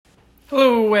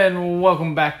Hello and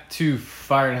welcome back to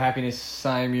Fire and Happiness.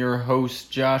 I'm your host,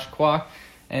 Josh Kwok,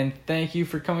 and thank you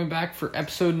for coming back for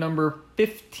episode number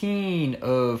 15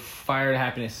 of Fire and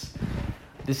Happiness.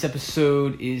 This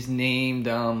episode is named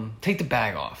Take the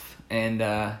Bag Off, and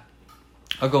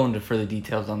I'll go into further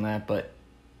details on that, but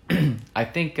I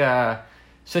think,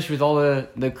 especially with all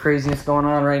the craziness going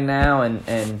on right now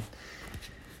and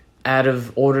out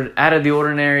of the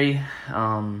ordinary,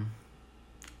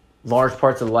 large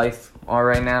parts of life are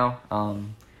right now.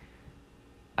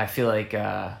 I feel like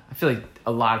a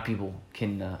lot of people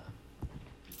can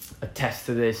attest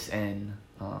to this and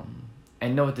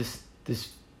know what this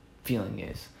feeling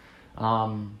is.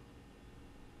 I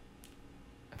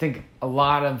think a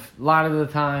lot of the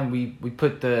time we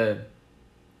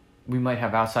might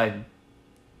have outside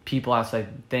people,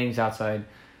 outside things, outside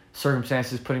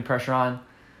circumstances putting pressure on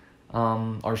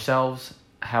ourselves.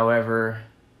 However,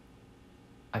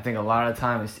 I think a lot of the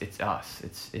time it's us.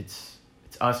 It's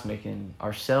us making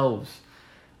ourselves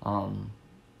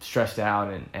stressed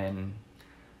out and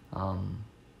I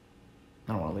don't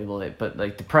want to label it, but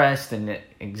like depressed and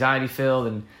anxiety filled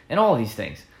and all of these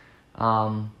things.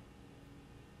 When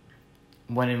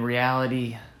in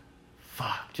reality,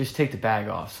 just take the bag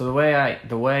off. So the way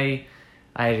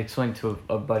I had explained to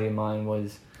a buddy of mine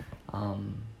was,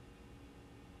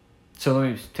 so let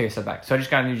me just take a step back. So I just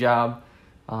got a new job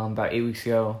about 8 weeks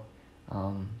ago.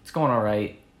 It's going all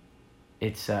right.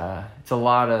 It's a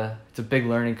big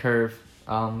learning curve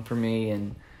for me,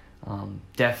 and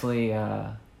definitely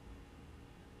a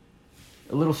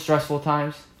little stressful at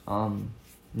times.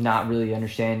 Not really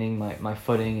understanding my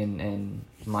footing and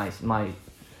my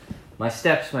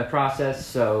steps, my process.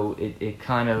 So it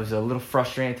kind of was a little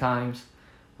frustrating at times,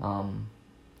 and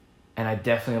I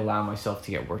definitely allow myself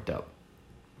to get worked up.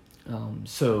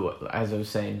 So as I was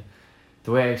saying,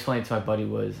 the way I explained it to my buddy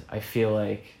was, I feel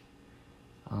like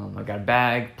I got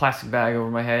a plastic bag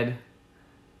over my head,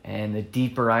 and the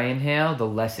deeper I inhale, the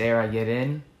less air I get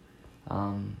in.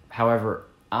 However,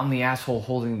 I'm the asshole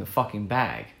holding the fucking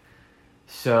bag.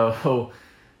 So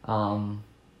the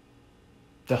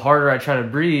harder I try to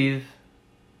breathe,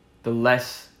 the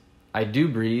less I do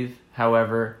breathe.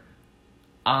 However,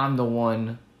 I'm the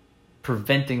one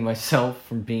preventing myself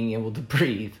from being able to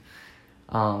breathe,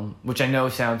 which I know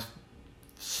sounds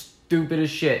stupid as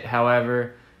shit.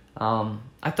 However,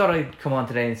 I thought I'd come on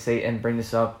today and bring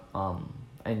this up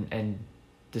and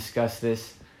discuss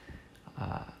this.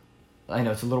 I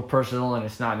know it's a little personal and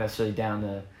it's not necessarily down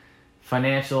the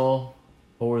financial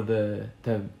or the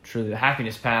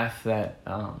happiness path that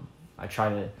I try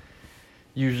to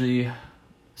usually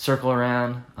circle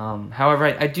around. However,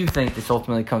 I do think this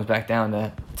ultimately comes back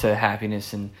down to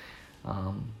happiness, and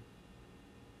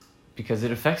because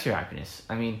it affects your happiness.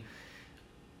 I mean,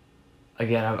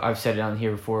 again, I've said it on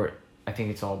here before. I think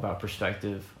it's all about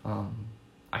perspective.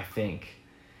 I think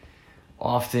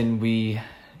often we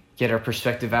get our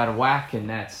perspective out of whack, and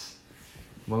that's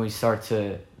when we start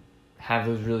to have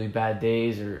those really bad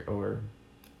days, or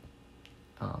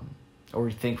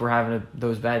we think we're having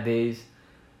those bad days,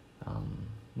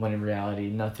 when in reality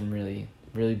nothing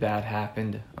really bad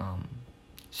happened.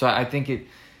 So I think it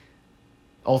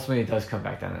ultimately does come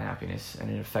back down to happiness,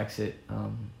 and it affects it.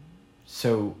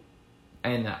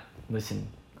 Listen,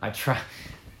 I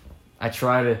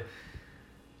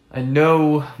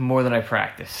know more than I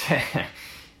practice, if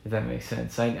that makes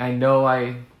sense. I know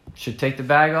I should take the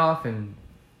bag off and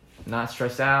not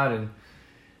stress out and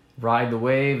ride the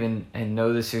wave and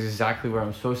know this is exactly where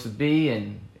I'm supposed to be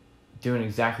and doing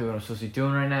exactly what I'm supposed to be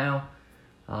doing right now.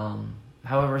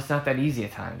 However, it's not that easy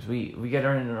at times. We get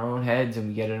in our own heads, and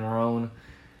we get in our own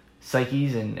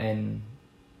psyches and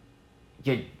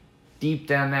get deep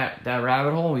down that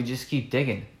rabbit hole, and we just keep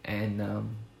digging. And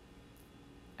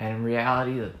in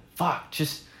reality,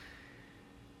 just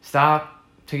stop,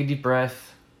 take a deep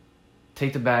breath,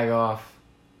 take the bag off,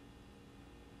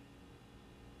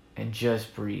 and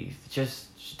just breathe.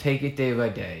 Just take it day by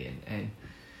day, and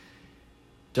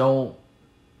don't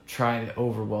try to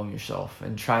overwhelm yourself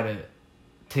and try to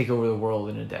take over the world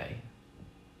in a day.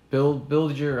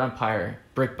 Build your empire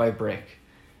brick by brick,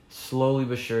 slowly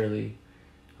but surely,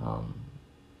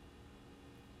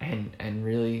 and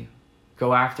really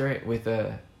go after it with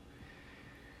a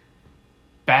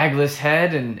bagless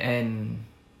head and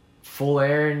full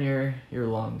air in your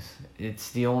lungs.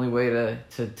 It's the only way to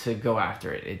go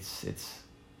after it. It's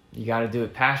you got to do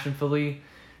it passionately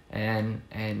and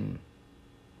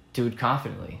do it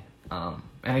confidently. And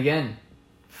again,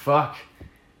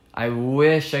 I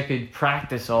wish I could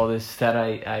practice all this that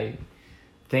I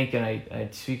think and I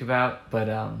speak about, but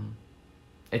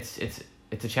it's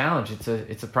a challenge.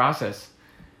 It's a process.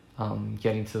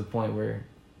 getting to the point where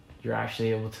you're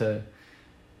actually able to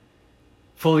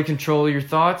fully control your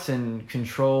thoughts and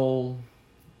control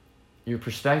your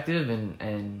perspective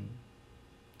and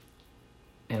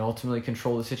ultimately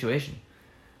control the situation.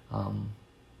 But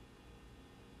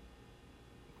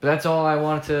that's all I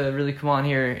wanted to really come on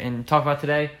here and talk about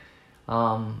today.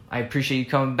 I appreciate you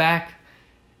coming back.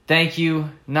 Thank you.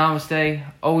 Namaste.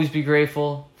 Always be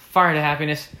grateful. Fire to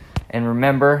happiness. And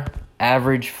remember,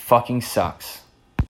 average fucking sucks.